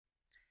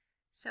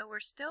So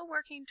we're still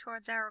working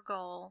towards our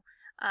goal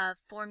of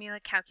formula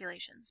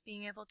calculations,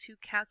 being able to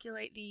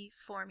calculate the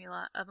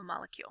formula of a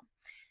molecule.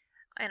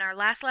 In our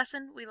last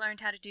lesson, we learned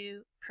how to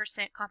do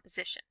percent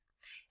composition,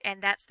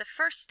 and that's the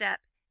first step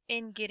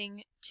in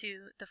getting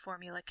to the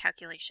formula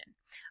calculation.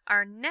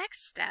 Our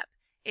next step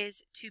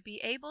is to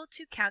be able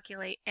to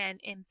calculate an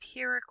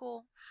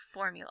empirical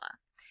formula.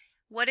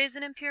 What is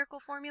an empirical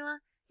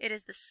formula? It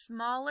is the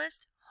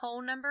smallest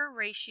whole number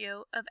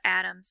ratio of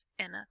atoms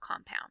in a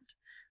compound.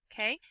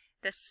 Okay?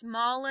 The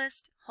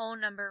smallest whole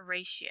number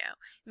ratio,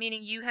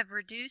 meaning you have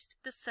reduced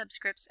the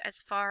subscripts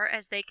as far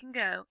as they can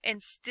go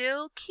and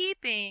still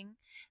keeping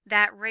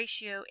that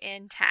ratio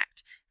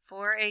intact.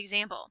 For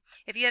example,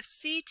 if you have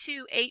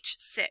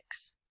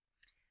C2H6,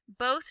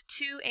 both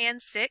 2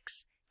 and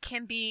 6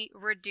 can be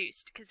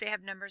reduced because they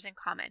have numbers in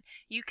common.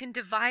 You can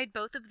divide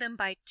both of them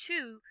by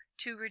 2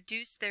 to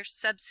reduce their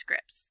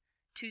subscripts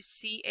to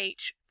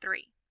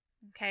CH3.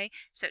 Okay,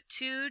 so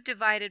 2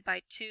 divided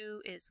by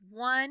 2 is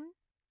 1.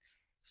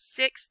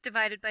 6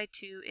 divided by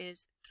 2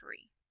 is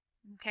 3.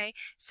 Okay,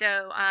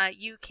 so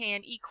you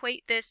can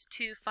equate this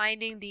to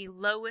finding the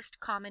lowest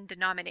common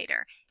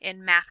denominator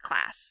in math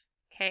class.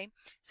 Okay,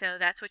 so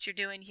that's what you're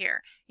doing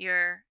here.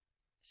 You're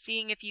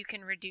seeing if you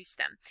can reduce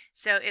them.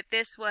 So if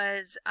this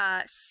was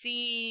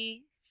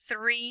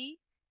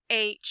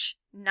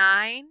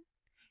C3H9,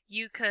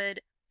 you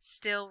could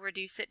still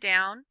reduce it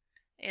down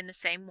in the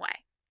same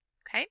way.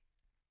 Okay,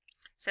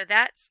 so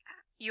that's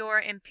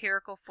your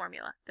empirical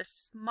formula, the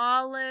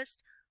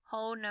smallest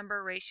whole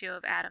number ratio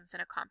of atoms in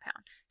a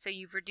compound. So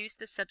you've reduced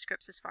the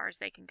subscripts as far as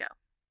they can go.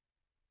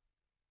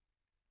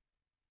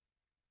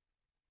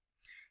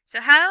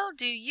 So how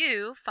do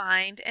you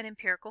find an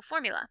empirical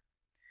formula?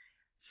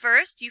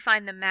 First, you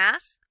find the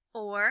mass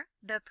or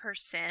the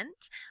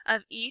percent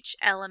of each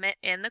element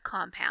in the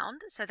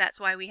compound. So that's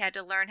why we had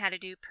to learn how to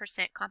do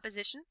percent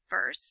composition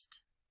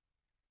first.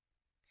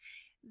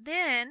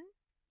 Then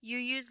you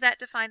use that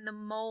to find the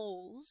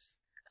moles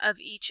of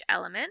each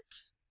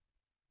element.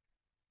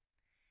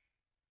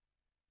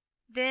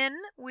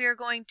 Then we are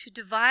going to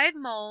divide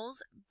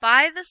moles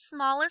by the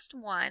smallest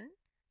one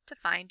to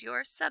find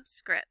your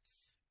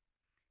subscripts.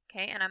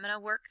 Okay, and I'm going to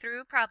work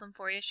through a problem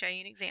for you, show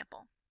you an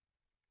example.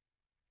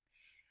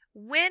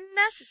 When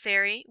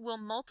necessary, we'll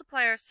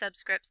multiply our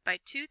subscripts by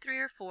 2, 3,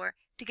 or 4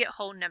 to get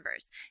whole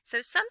numbers.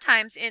 So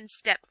sometimes in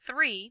step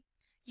 3,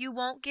 you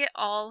won't get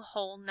all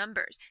whole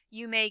numbers.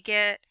 You may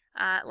get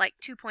like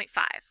 2.5.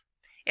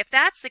 If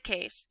that's the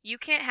case, you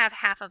can't have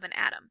half of an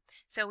atom.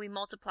 So we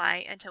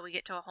multiply until we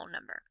get to a whole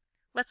number.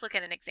 Let's look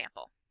at an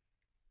example.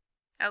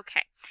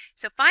 Okay,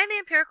 so find the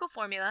empirical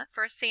formula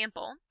for a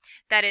sample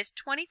that is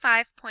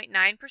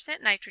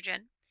 25.9%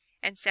 nitrogen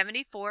and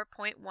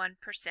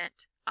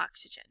 74.1%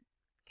 oxygen.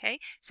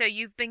 Okay, so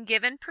you've been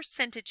given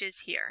percentages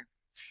here,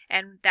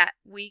 and that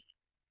we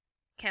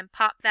can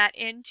pop that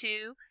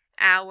into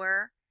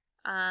our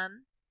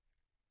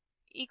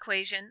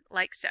equation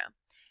like so.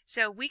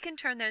 So we can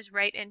turn those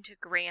right into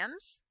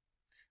grams.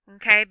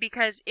 Okay,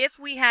 because if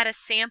we had a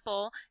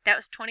sample that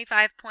was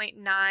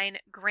 25.9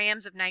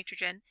 grams of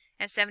nitrogen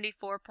and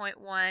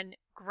 74.1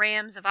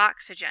 grams of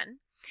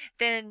oxygen,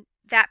 then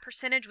that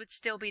percentage would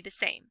still be the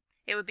same.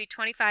 It would be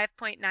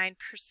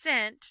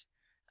 25.9%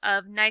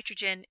 of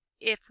nitrogen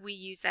if we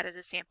use that as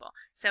a sample.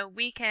 So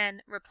we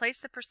can replace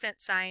the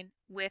percent sign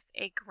with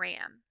a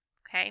gram.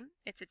 Okay,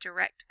 it's a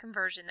direct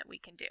conversion that we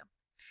can do.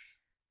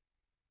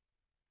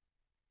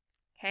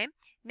 Okay,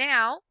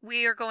 now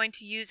we are going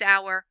to use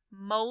our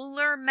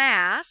molar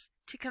mass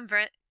to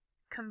convert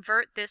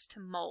this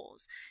to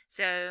moles.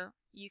 So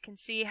you can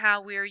see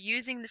how we're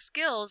using the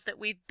skills that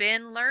we've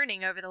been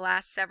learning over the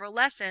last several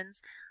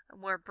lessons.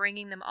 We're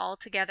bringing them all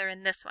together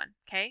in this one.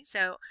 Okay,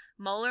 so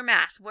molar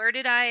mass, where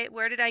did I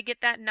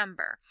get that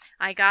number?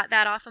 I got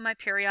that off of my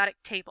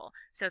periodic table.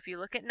 So if you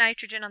look at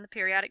nitrogen on the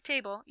periodic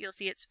table, you'll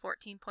see it's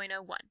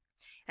 14.01.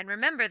 And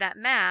remember that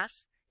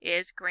mass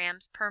is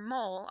grams per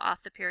mole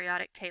off the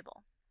periodic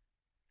table.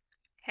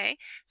 Okay,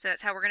 so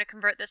that's how we're going to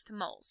convert this to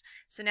moles.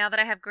 So now that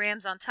I have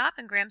grams on top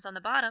and grams on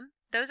the bottom,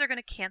 those are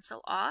going to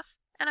cancel off,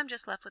 and I'm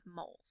just left with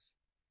moles.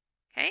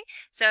 Okay,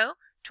 so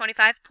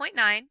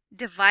 25.9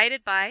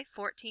 divided by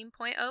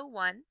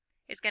 14.01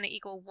 is going to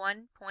equal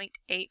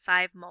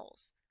 1.85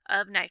 moles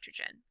of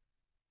nitrogen.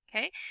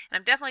 Okay, and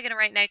I'm definitely going to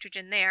write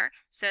nitrogen there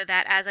so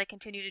that as I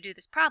continue to do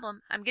this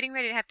problem, I'm getting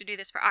ready to have to do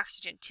this for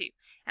oxygen too,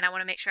 and I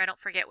want to make sure I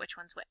don't forget which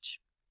one's which.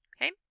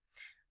 Okay.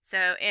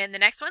 So in the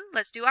next one,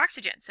 let's do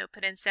oxygen. So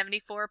put in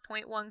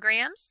 74.1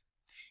 grams.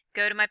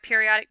 Go to my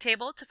periodic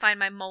table to find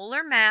my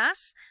molar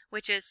mass,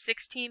 which is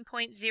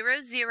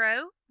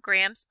 16.00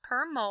 grams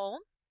per mole.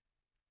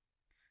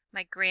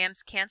 My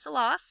grams cancel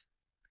off,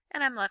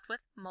 and I'm left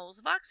with moles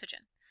of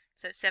oxygen.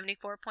 So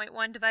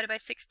 74.1 divided by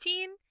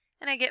 16,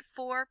 and I get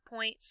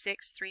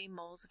 4.63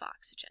 moles of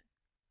oxygen.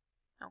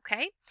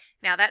 Okay,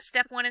 now that's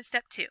step 1 and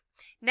step 2.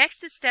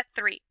 Next is step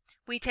 3.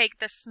 We take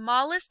the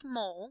smallest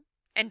mole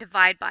and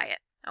divide by it.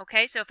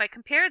 Okay, so if I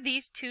compare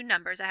these two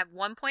numbers, I have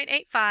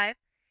 1.85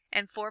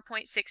 and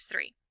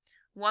 4.63.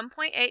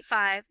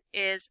 1.85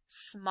 is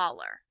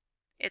smaller.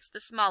 It's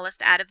the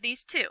smallest out of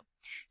these two.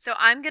 So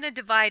I'm going to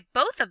divide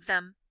both of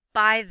them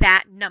by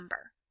that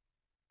number.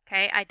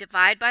 Okay, I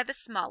divide by the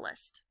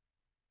smallest.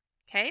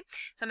 Okay,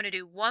 so I'm going to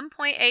do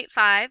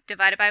 1.85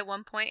 divided by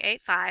 1.85,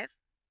 and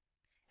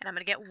I'm going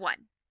to get 1.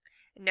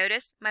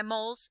 Notice my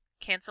moles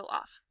cancel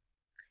off,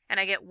 and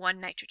I get 1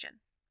 nitrogen.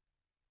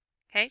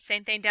 Okay,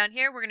 same thing down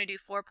here. We're going to do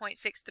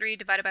 4.63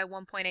 divided by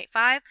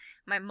 1.85.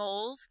 My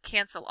moles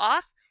cancel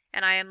off,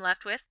 and I am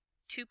left with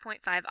 2.5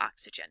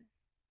 oxygen.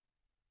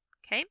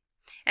 Okay,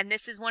 and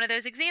this is one of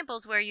those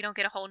examples where you don't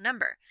get a whole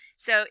number.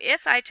 So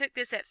if I took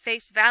this at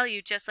face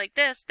value just like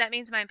this, that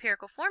means my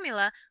empirical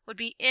formula would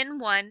be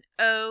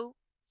N1O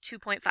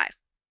 2.5.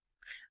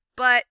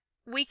 But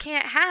we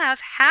can't have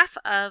half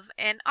of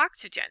an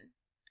oxygen.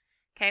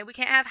 Okay, we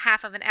can't have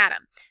half of an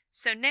atom.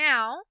 So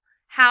now,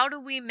 how do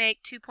we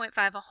make 2.5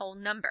 a whole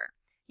number?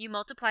 You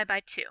multiply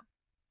by 2.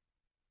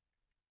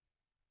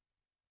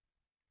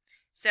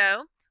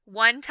 So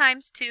 1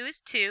 times 2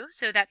 is 2,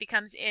 so that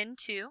becomes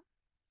N2.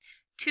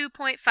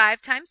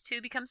 2.5 times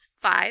 2 becomes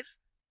 5.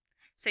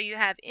 So you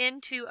have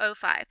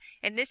N2O5.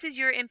 And this is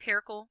your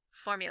empirical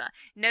formula.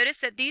 Notice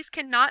that these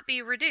cannot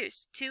be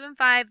reduced. 2 and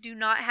 5 do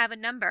not have a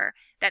number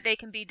that they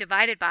can be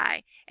divided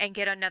by and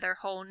get another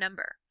whole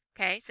number.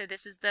 Okay, so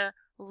this is the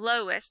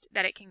lowest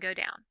that it can go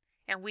down.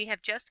 And we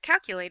have just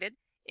calculated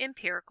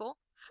empirical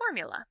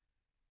formula.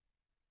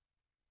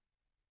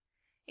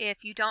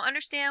 If you don't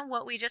understand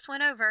what we just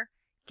went over,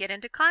 get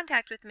into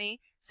contact with me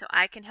so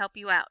I can help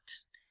you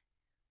out.